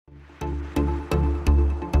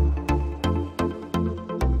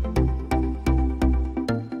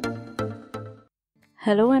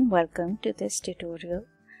Hello and welcome to this tutorial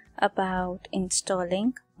about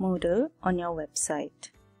installing Moodle on your website.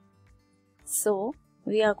 So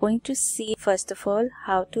we are going to see first of all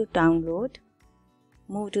how to download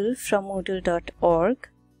Moodle from moodle.org,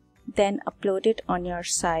 then upload it on your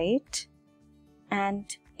site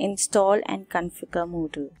and install and configure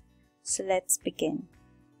Moodle. So let's begin.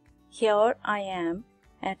 Here I am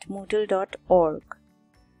at moodle.org.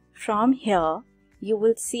 From here you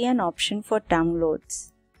will see an option for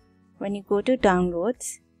downloads. When you go to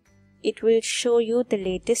downloads, it will show you the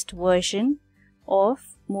latest version of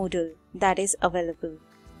Moodle that is available.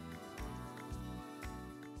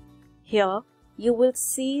 Here you will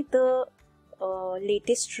see the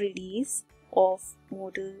latest release of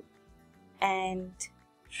Moodle, and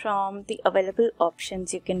from the available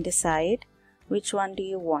options you can decide which one do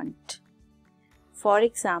you want. For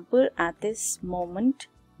example, at this moment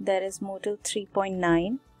there is Moodle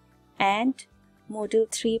 3.9 and Moodle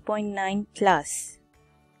 3.9 Plus.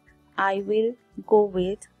 I will go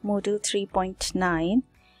with Moodle 3.9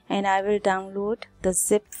 and I will download the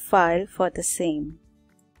zip file for the same.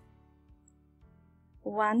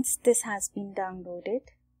 Once this has been downloaded,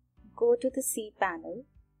 go to the C panel,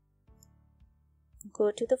 go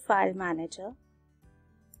to the File Manager.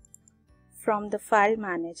 From the File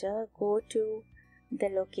Manager, go to the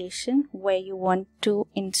location where you want to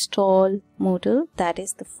install Moodle, that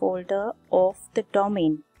is the folder of the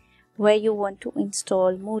domain where you want to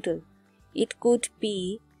install Moodle. It could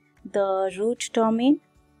be the root domain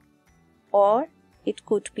or it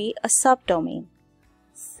could be a subdomain.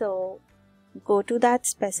 So go to that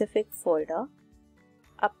specific folder,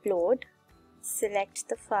 upload, select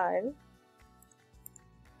the file,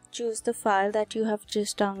 choose the file that you have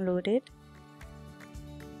just downloaded.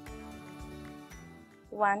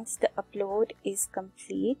 Once the upload is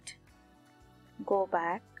complete, go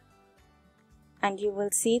back and you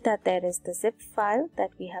will see that there is the zip file that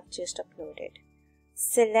we have just uploaded.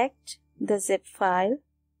 Select the zip file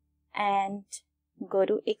and go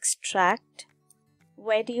to extract.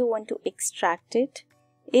 Where do you want to extract it?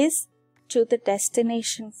 Is to the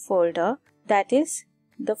destination folder, that is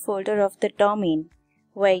the folder of the domain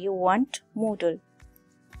where you want Moodle.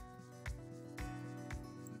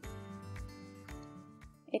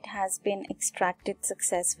 It has been extracted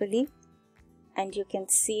successfully and you can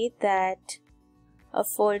see that a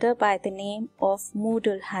folder by the name of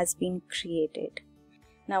Moodle has been created.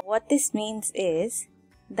 Now what this means is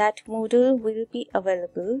that Moodle will be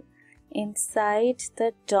available inside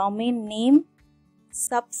the domain name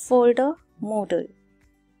subfolder Moodle.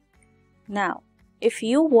 Now if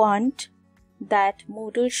you want that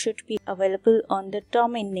Moodle should be available on the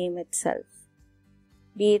domain name itself,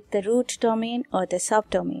 be it the root domain or the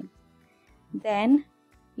subdomain, then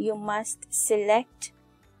you must select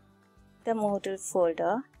the Moodle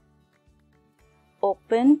folder,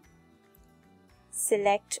 open,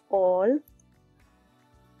 select all,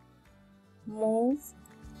 move,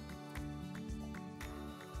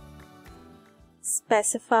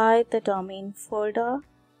 specify the domain folder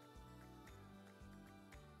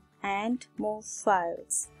and move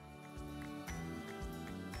files.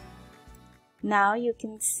 Now you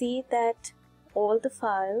can see that all the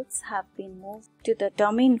files have been moved to the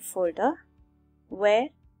domain folder where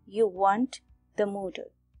you want the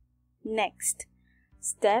Moodle. Next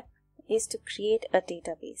step is to create a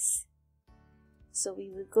database. So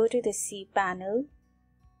we will go to the C panel.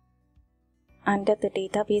 Under the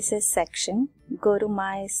databases section, go to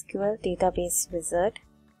MySQL database wizard.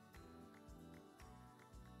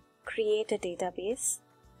 Create a database.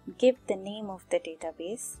 Give the name of the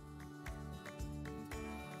database.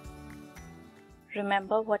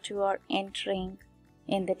 Remember what you are entering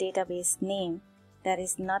in the database name, that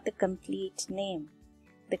is not the complete name.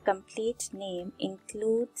 The complete name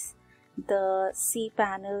includes the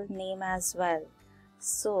cPanel name as well.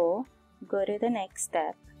 So go to the next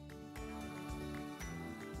step.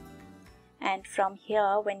 And from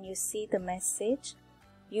here, when you see the message,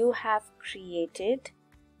 you have created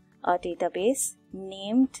a database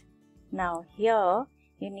named. Now here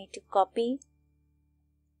you need to copy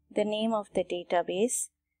the name of the database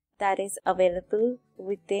that is available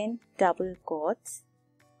within double quotes,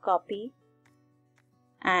 copy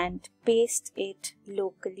and paste it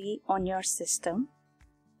locally on your system.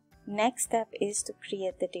 Next step is to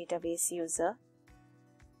create the database user.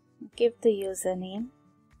 Give the username,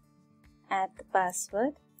 add the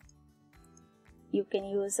password. You can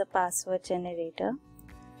use a password generator.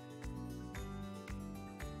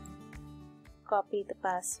 Copy the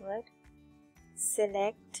password.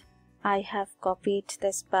 Select I have copied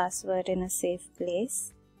this password in a safe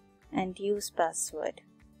place and use password.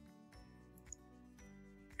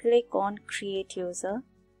 click on Create User.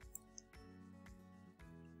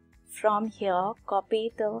 From here,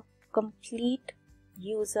 copy the complete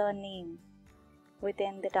username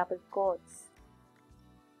within the double quotes.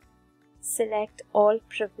 Select all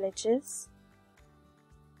privileges.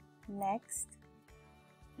 Next,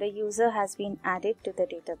 the user has been added to the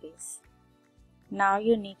database. Now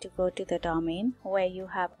you need to go to the domain where you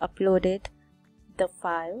have uploaded the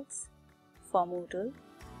files for Moodle.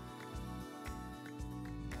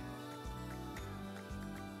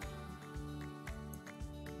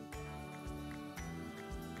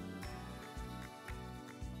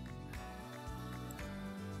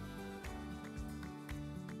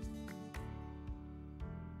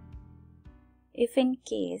 If in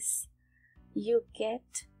case you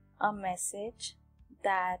get a message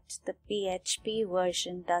that the PHP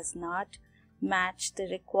version does not match the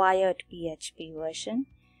required PHP version,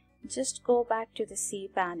 just go back to the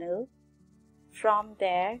cPanel. From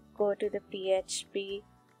there, go to the PHP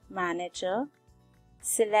Manager,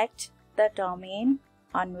 select the domain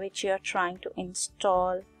on which you are trying to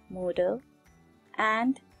install Moodle,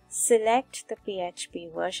 and select the PHP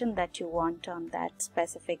version that you want on that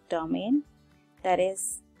specific domain. That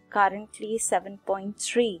is currently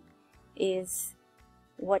 7.3 is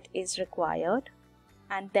what is required,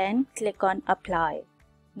 and then click on Apply.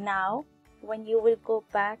 Now when you will go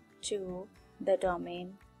back to the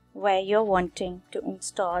domain where you're wanting to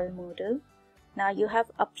install Moodle, now you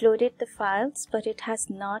have uploaded the files but it has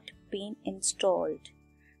not been installed.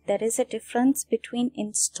 There is a difference between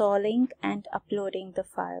installing and uploading the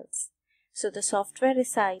files. So the software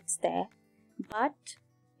resides there, but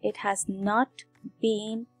it has not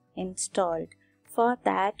been installed. For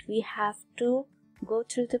that, we have to go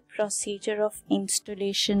through the procedure of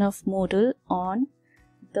installation of Moodle on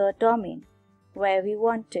the domain where we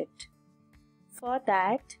want it. For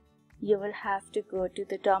that, you will have to go to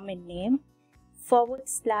the domain name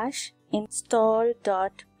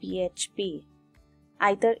 /install.php.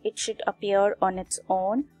 Either it should appear on its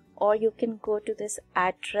own, or you can go to this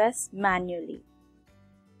address manually.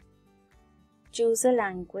 Choose a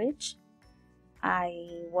language.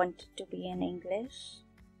 I want it to be in English.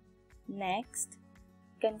 Next,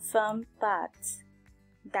 confirm paths,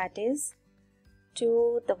 that is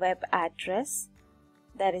to the web address,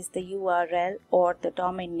 that is the URL or the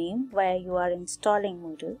domain name where you are installing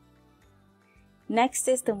Moodle. Next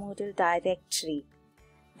is the Moodle directory.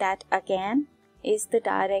 That again is the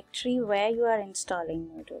directory where you are installing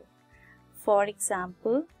Moodle. For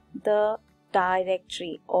example, the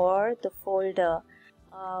directory or the folder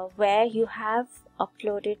where you have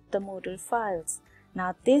uploaded the Moodle files.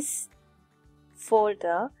 Now this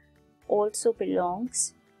folder also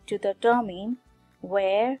belongs to the domain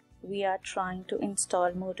where we are trying to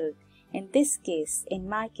install Moodle. In this case, in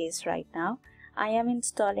my case right now, I am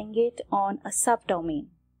installing it on a subdomain.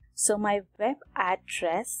 So my web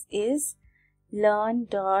address is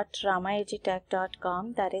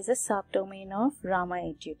learn.ramaedutech.com, that is a subdomain of Rama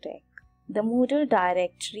Edutech. The Moodle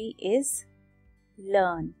directory is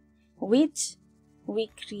learn, which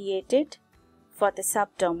we created for the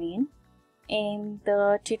subdomain in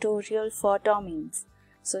the tutorial for domains.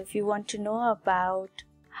 So if you want to know about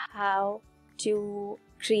how to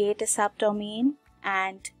create a subdomain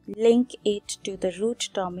and link it to the root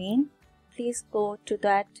domain, please go to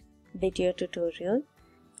that video tutorial.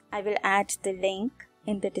 I will add the link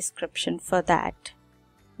in the description for that.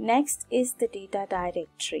 Next is the data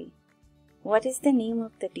directory. What is the name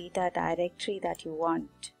of the data directory that you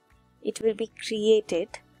want? It will be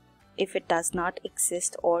created if it does not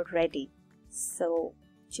exist already. So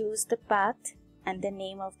choose the path and the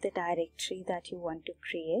name of the directory that you want to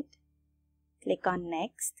create. Click on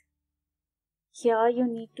Next. Here you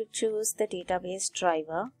need to choose the database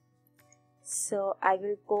driver. So I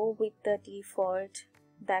will go with the default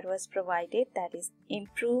that was provided, that is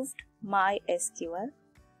Improved MySQL.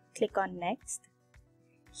 Click on Next.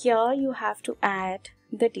 Here you have to add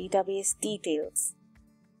the database details.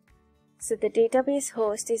 So the database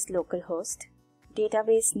host is localhost.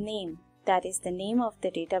 Database name, that is the name of the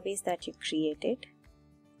database that you created.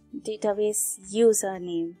 Database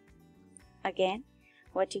username, again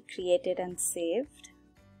what you created and saved.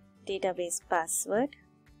 Database password.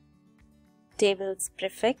 Tables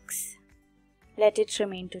prefix, let it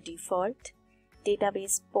remain to default.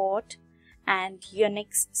 Database port and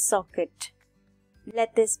Unix socket,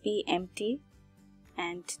 let this be empty.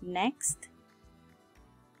 And next,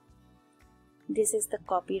 this is the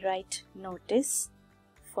copyright notice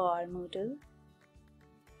for Moodle.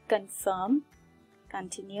 Confirm,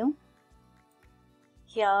 continue.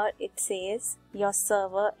 Here it says your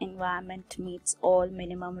server environment meets all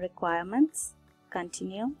minimum requirements.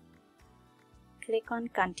 continue. Click on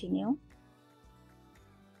continue.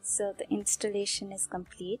 So the installation is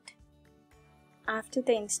complete. After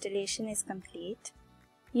the installation is complete,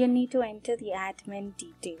 you need to enter the admin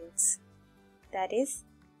details. That is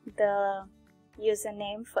the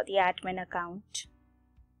username for the admin account,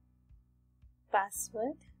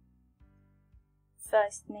 password,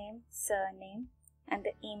 first name, surname, and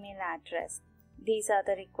the email address. These are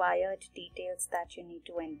the required details that you need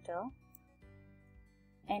to enter.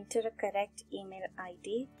 Enter a correct email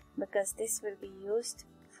ID because this will be used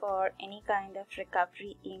for any kind of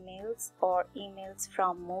recovery emails or emails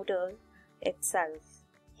from Moodle itself.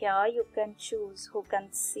 Here you can choose who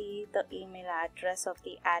can see the email address of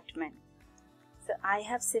the admin. So I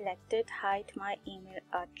have selected hide my email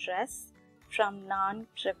address from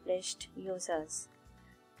non-privileged users.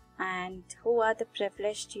 And who are the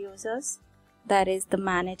privileged users? That is the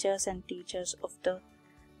managers and teachers of the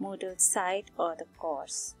Moodle site or the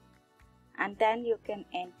course. And then you can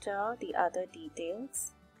enter the other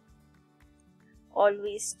details.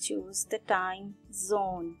 Always choose the time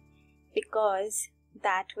zone because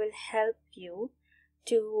that will help you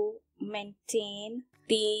to maintain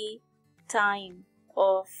the time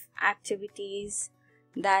of activities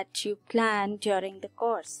that you plan during the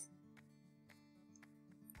course.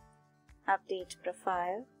 Update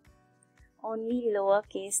profile. Only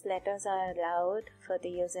lowercase letters are allowed for the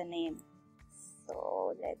username.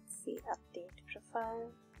 So let's see, update profile.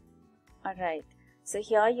 Alright, so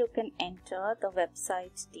here you can enter the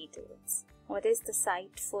website details. What is the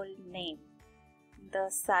site full name? The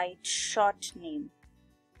site short name,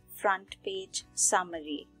 front page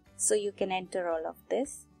summary. So you can enter all of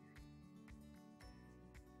this.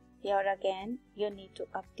 Here again, you need to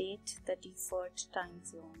update the default time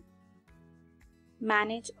zone.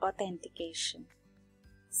 Manage authentication.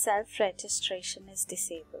 Self-registration is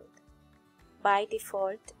disabled. By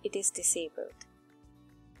default, it is disabled.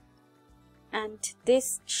 And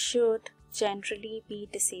this should generally be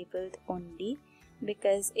disabled only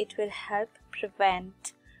because it will help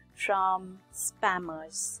prevent from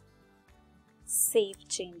spammers. Save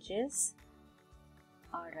changes.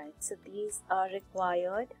 Alright, so these are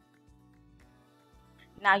required.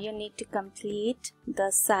 Now you need to complete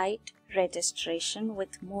the site registration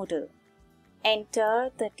with Moodle.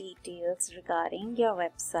 Enter the details regarding your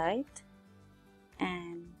website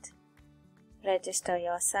and register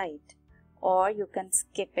your site, or you can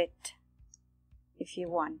skip it if you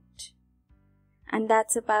want. And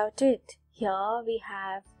that's about it. Here we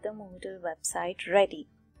have the Moodle website ready.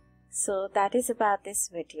 So that is about this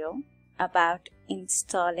video about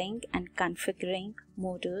installing and configuring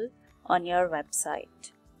Moodle on your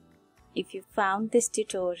website. If you found this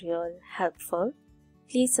tutorial helpful,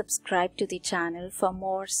 please subscribe to the channel for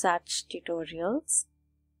more such tutorials.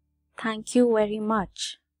 Thank you very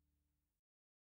much.